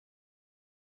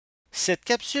Cette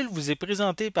capsule vous est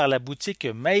présentée par la boutique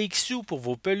Maixu pour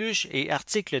vos peluches et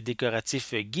articles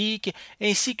décoratifs geek,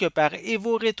 ainsi que par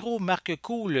Evo Retro, marque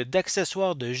cool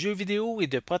d'accessoires de jeux vidéo et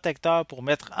de protecteurs pour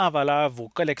mettre en valeur vos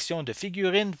collections de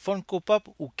figurines Funko Pop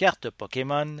ou cartes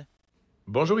Pokémon.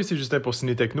 Bonjour, ici Justin pour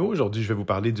Ciné Techno. Aujourd'hui, je vais vous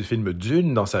parler du film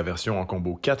Dune dans sa version en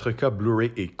combo 4K,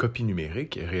 Blu-ray et copie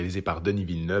numérique, réalisé par Denis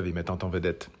Villeneuve et mettant en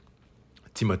vedette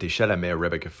Timothée Chalamet,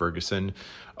 Rebecca Ferguson,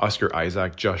 Oscar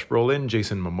Isaac, Josh Brolin,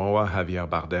 Jason Momoa, Javier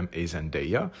Bardem et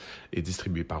Zendaya, et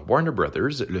distribué par Warner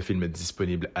Brothers. Le film est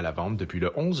disponible à la vente depuis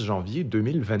le 11 janvier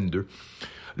 2022.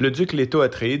 Le duc Leto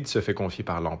Atreides se fait confier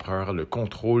par l'empereur le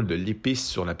contrôle de l'épice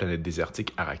sur la planète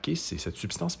désertique Arrakis, et cette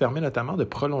substance permet notamment de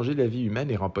prolonger la vie humaine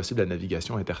et rend possible la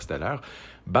navigation interstellaire,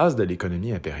 base de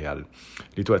l'économie impériale.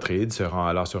 Leto Atreides se rend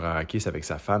alors sur Arrakis avec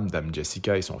sa femme, Dame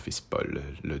Jessica, et son fils Paul.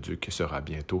 Le duc sera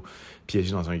bientôt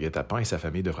piégé dans un guet-apens et sa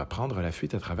famille devra prendre la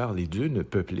fuite à travers les dunes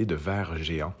peuplées de vers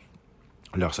géants.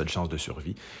 Leur seule chance de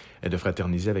survie est de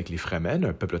fraterniser avec les Fremen,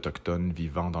 un peuple autochtone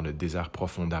vivant dans le désert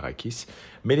profond d'Arrakis,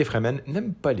 mais les Fremen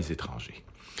n'aiment pas les étrangers.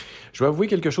 Je dois avouer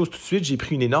quelque chose tout de suite, j'ai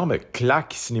pris une énorme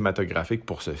claque cinématographique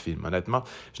pour ce film. Honnêtement,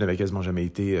 je n'avais quasiment jamais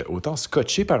été autant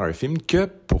scotché par un film que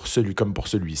comme pour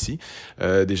celui-ci.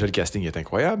 Déjà, le casting est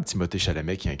incroyable. Timothée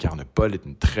Chalamet, qui incarne Paul, est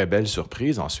une très belle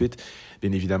surprise. Ensuite,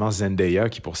 bien évidemment, Zendaya,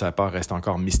 qui pour sa part reste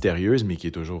encore mystérieuse, mais qui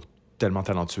est toujours tellement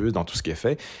talentueuse dans tout ce qu'elle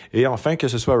fait. Et enfin, que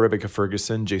ce soit Rebecca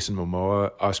Ferguson, Jason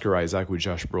Momoa, Oscar Isaac ou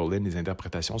Josh Brolin, les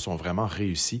interprétations sont vraiment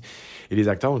réussies et les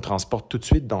acteurs nous transportent tout de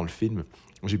suite dans le film.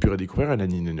 J'ai pu redécouvrir un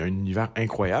univers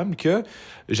incroyable que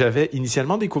j'avais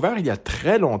initialement découvert il y a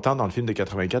très longtemps dans le film de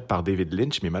 84 par David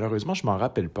Lynch, mais malheureusement, je m'en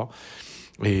rappelle pas.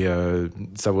 Et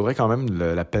ça vaudrait quand même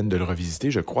la peine de le revisiter,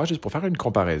 je crois, juste pour faire une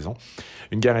comparaison.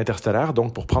 Une guerre interstellaire,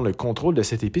 donc, pour prendre le contrôle de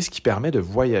cette épice qui permet de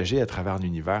voyager à travers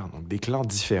l'univers. Donc, des clans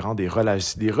différents, des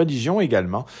religions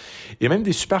également, et même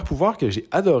des super-pouvoirs que j'ai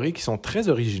adorés, qui sont très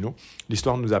originaux.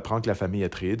 L'histoire nous apprend que la famille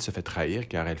Atreides se fait trahir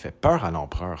car elle fait peur à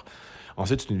l'empereur.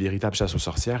 Ensuite, c'est une véritable chasse aux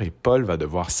sorcières et Paul va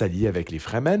devoir s'allier avec les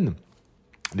Fremen,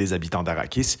 les habitants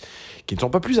d'Arrakis, qui ne sont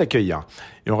pas plus accueillants.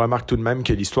 Et on remarque tout de même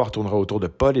que l'histoire tournera autour de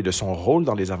Paul et de son rôle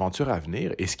dans les aventures à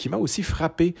venir. Et ce qui m'a aussi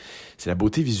frappé, c'est la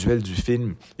beauté visuelle du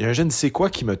film. Il y a un je ne sais quoi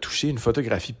qui m'a touché, une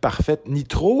photographie parfaite, ni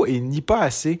trop et ni pas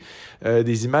assez,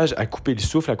 des images à couper le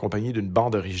souffle accompagnées d'une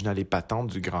bande originale épatante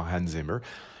du grand Hans Zimmer.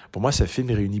 Pour moi, ce film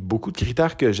réunit beaucoup de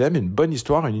critères que j'aime, une bonne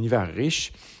histoire, un univers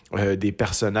riche, des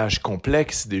personnages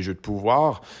complexes, des jeux de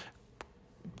pouvoir,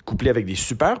 couplé avec des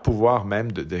super pouvoirs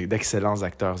même d'excellents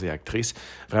acteurs et actrices.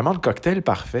 Vraiment le cocktail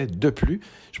parfait. De plus,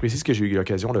 je précise que j'ai eu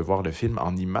l'occasion de voir le film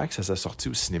en IMAX à sa sortie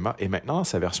au cinéma et maintenant dans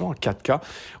sa version en 4K.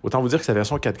 Autant vous dire que sa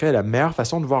version 4K est la meilleure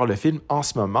façon de voir le film en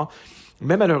ce moment.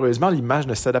 Mais malheureusement, l'image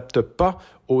ne s'adapte pas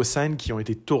aux scènes qui ont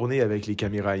été tournées avec les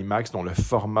caméras IMAX, dont le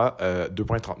format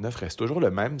 2.39 reste toujours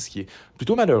le même, ce qui est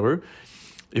plutôt malheureux.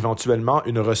 Éventuellement,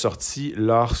 une ressortie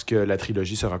lorsque la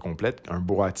trilogie sera complète, un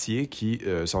boîtier qui,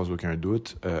 sans aucun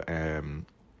doute,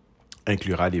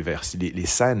 inclura les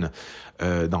scènes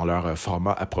dans leur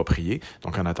format approprié.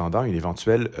 Donc, en attendant une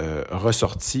éventuelle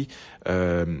ressortie,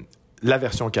 la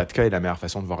version 4K est la meilleure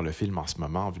façon de voir le film en ce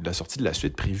moment, en vue de la sortie de la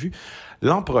suite prévue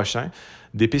l'an prochain.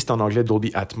 Des pistes en anglais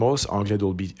Dolby Atmos, anglais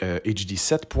Dolby HD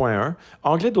 7.1,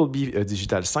 anglais Dolby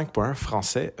Digital 5.1,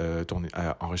 français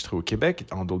enregistré au Québec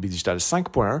en Dolby Digital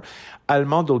 5.1,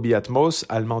 allemand Dolby Atmos,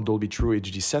 allemand Dolby True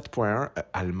HD 7.1,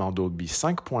 allemand Dolby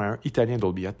 5.1, italien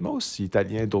Dolby Atmos,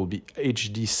 italien Dolby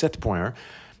HD 7.1,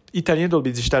 italien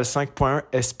Dolby Digital 5.1,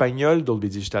 espagnol Dolby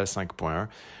Digital 5.1,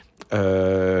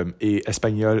 et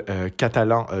espagnol,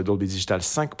 catalan, Dolby Digital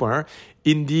 5.1,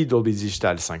 hindi, Dolby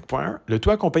Digital 5.1, le tout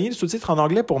accompagné de sous-titres en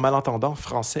anglais pour malentendants,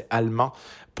 français, allemand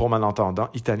pour malentendants,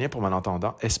 italien pour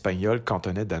malentendants, espagnol,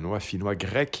 cantonais, danois, finnois,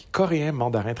 grec, coréen,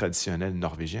 mandarin traditionnel,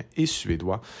 norvégien et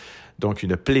suédois. Donc,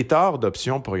 une pléthore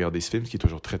d'options pour regarder ce film, ce qui est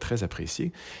toujours très, très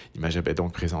apprécié. L'image est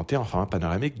donc présentée en format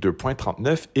panoramique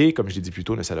 2.39 et, comme je l'ai dit plus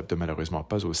tôt, ne s'adapte malheureusement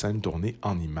pas aux scènes tournées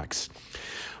en IMAX.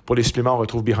 Pour les suppléments, on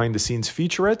retrouve Behind the Scenes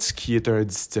Featurettes, qui est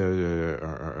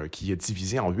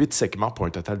divisé en 8 segments pour un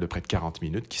total de près de 40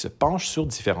 minutes, qui se penche sur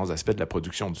différents aspects de la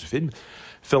production du film.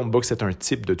 Filmbooks est un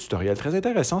type de tutoriel très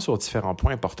intéressant sur différents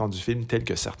points importants du film, tels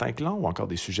que certains clans ou encore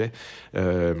des sujets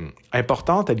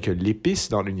importants, tels que l'épice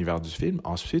dans l'univers du film.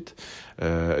 Ensuite,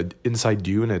 Inside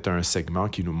Dune est un segment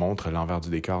qui nous montre l'envers du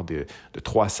décor de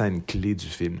 3 scènes clés du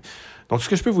film. Donc, ce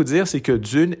que je peux vous dire, c'est que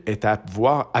Dune est à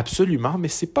voir absolument, mais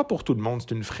c'est pas pour tout le monde.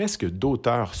 C'est une fresque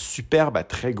d'auteur superbe à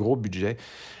très gros budget,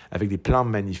 avec des plans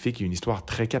magnifiques et une histoire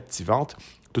très captivante,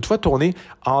 toutefois tournée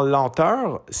en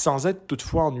lenteur, sans être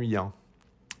toutefois ennuyant.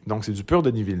 Donc, c'est du pur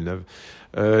Denis Villeneuve.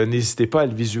 N'hésitez pas à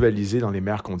le visualiser dans les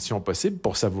meilleures conditions possibles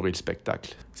pour savourer le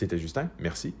spectacle. C'était Justin,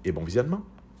 merci et bon visionnement.